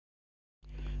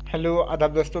Hello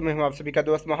आदाब दोस्तों, मैं हूं आप सभी का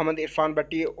दोस्त मोहम्मद इरफान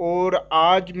भट्टी। और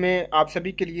आज मैं आप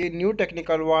सभी के लिए न्यू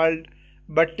टेक्निकल वर्ल्ड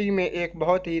भट्टी में एक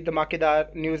बहुत ही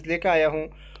धमाकेदार न्यूज़ लेकर आया हूं।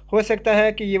 हो सकता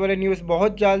है कि ये वाला न्यूज़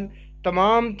बहुत जल्द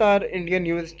तमाम तार इंडियन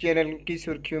न्यूज़ चैनल की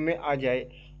सुर्खियों में आ जाए।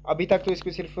 अभी तक तो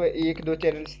इसको सिर्फ एक दो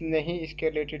चैनल्स ने ही इसके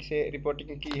रिलेटेड से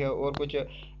रिपोर्टिंग की है और कुछ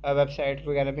वेबसाइट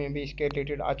वगैरह में भी इसके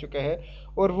रिलेटेड आ चुका है।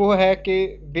 और वो है कि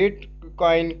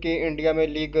बिटकॉइन के इंडिया में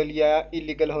लीगल या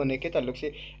इलीगल होने के ताल्लुक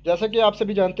से। जैसा कि आप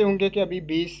सभी जानते होंगे कि अभी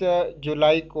 20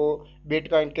 जुलाई को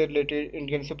बिटकॉइन के रिलेटेड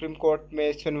इंडियन सुप्रीम कोर्ट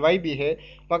में सुनवाई भी है।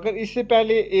 मगर इससे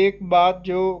पहले एक बात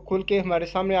जो खुल के हमारे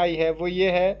सामने आई है वो ये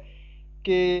है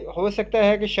कि हो सकता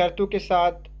है कि शर्तों के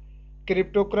साथ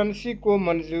क्रिप्टो करेंसी को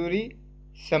मंजूरी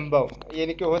संभव,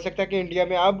 यानी कि हो सकता है कि इंडिया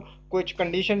में अब कुछ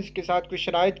कंडीशंस के साथ, कुछ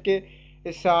शराइत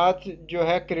के साथ जो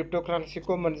है क्रिप्टो करेंसी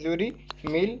को मंजूरी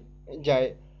मिल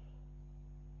जाए।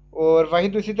 और वहीं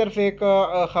दूसरी तरफ एक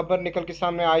खबर निकल के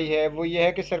सामने आई है, वो ये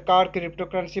है कि सरकार क्रिप्टो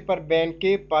करेंसी पर बैन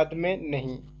के पद में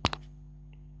नहीं,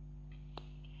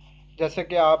 जैसा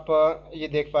कि आप ये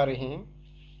देख पा रहे हैं।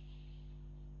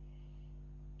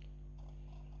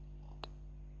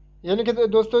 यानी कि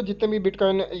दोस्तों, जितने भी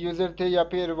बिटकॉइन यूज़र थे या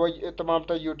फिर वो तमाम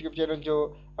तर यूट्यूब चैनल जो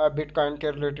बिटकॉइन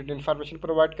के रिलेटेड इंफॉर्मेशन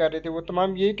प्रोवाइड कर रहे थे, वो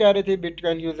तमाम यही कह रहे थे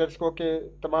बिटकॉइन यूज़र्स को कि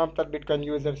तमाम तर बिटकॉइन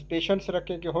यूज़र्स पेशेंस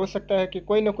रखें कि हो सकता है कि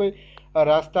कोई ना कोई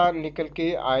रास्ता निकल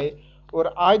के आए।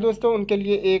 और आज दोस्तों उनके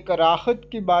लिए एक राहत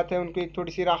की बात है, उनको एक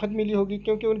थोड़ी सी राहत मिली होगी,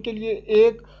 क्योंकि उनके लिए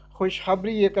एक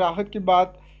खुशखबरी, एक राहत की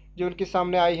बात जो उनके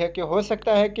सामने आई है कि हो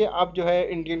सकता है कि अब जो है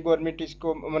इंडियन गवर्नमेंट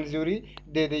इसको मंजूरी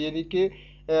दे दे। यानी कि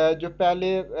जो पहले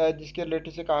जिसके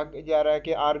रिलेटेड से कहा जा रहा है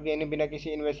कि आरबीआई ने बिना किसी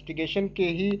इन्वेस्टिगेशन के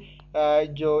ही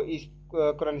जो इस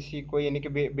करेंसी को, यानी कि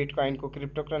बिटकॉइन को,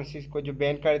 क्रिप्टो करेंसी को जो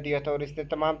बैन कर दिया था, और इसने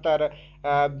तमाम तार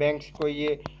बैंक्स को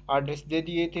ये आर्डर्स दे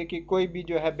दिए थे कि कोई भी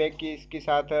जो है बैंक की इसके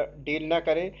साथ डील ना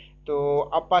करे। तो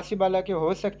अब पॉसिबल है कि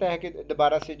हो सकता है कि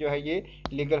दोबारा से जो है ये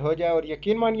लीगल हो जाए। और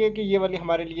यकीन मानिए कि ये वाली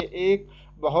हमारे लिए एक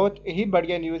बहुत ही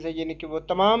बढ़िया न्यूज़ है, यानी कि वो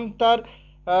तमाम तर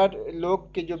और लोग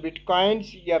के जो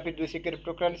बिटकॉइंस या फिर दूसरी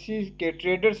क्रिप्टो करेंसी के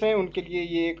ट्रेडर्स हैं, उनके लिए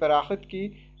ये एक राहत की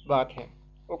बात है।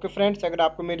 ओके फ्रेंड्स, अगर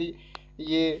आपको मेरी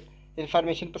ये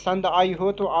इन्फॉर्मेशन पसंद आई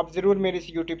हो तो आप ज़रूर मेरे इस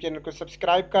यूट्यूब चैनल को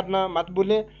सब्सक्राइब करना मत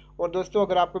भूलें। और दोस्तों,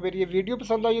 अगर आपको मेरी ये वीडियो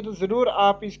पसंद आई हो तो ज़रूर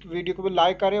आप इस वीडियो को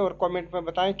लाइक करें और कमेंट में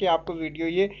बताएं कि आपको वीडियो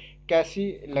ये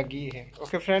कैसी लगी है।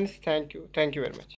 Okay friends, thank you very much.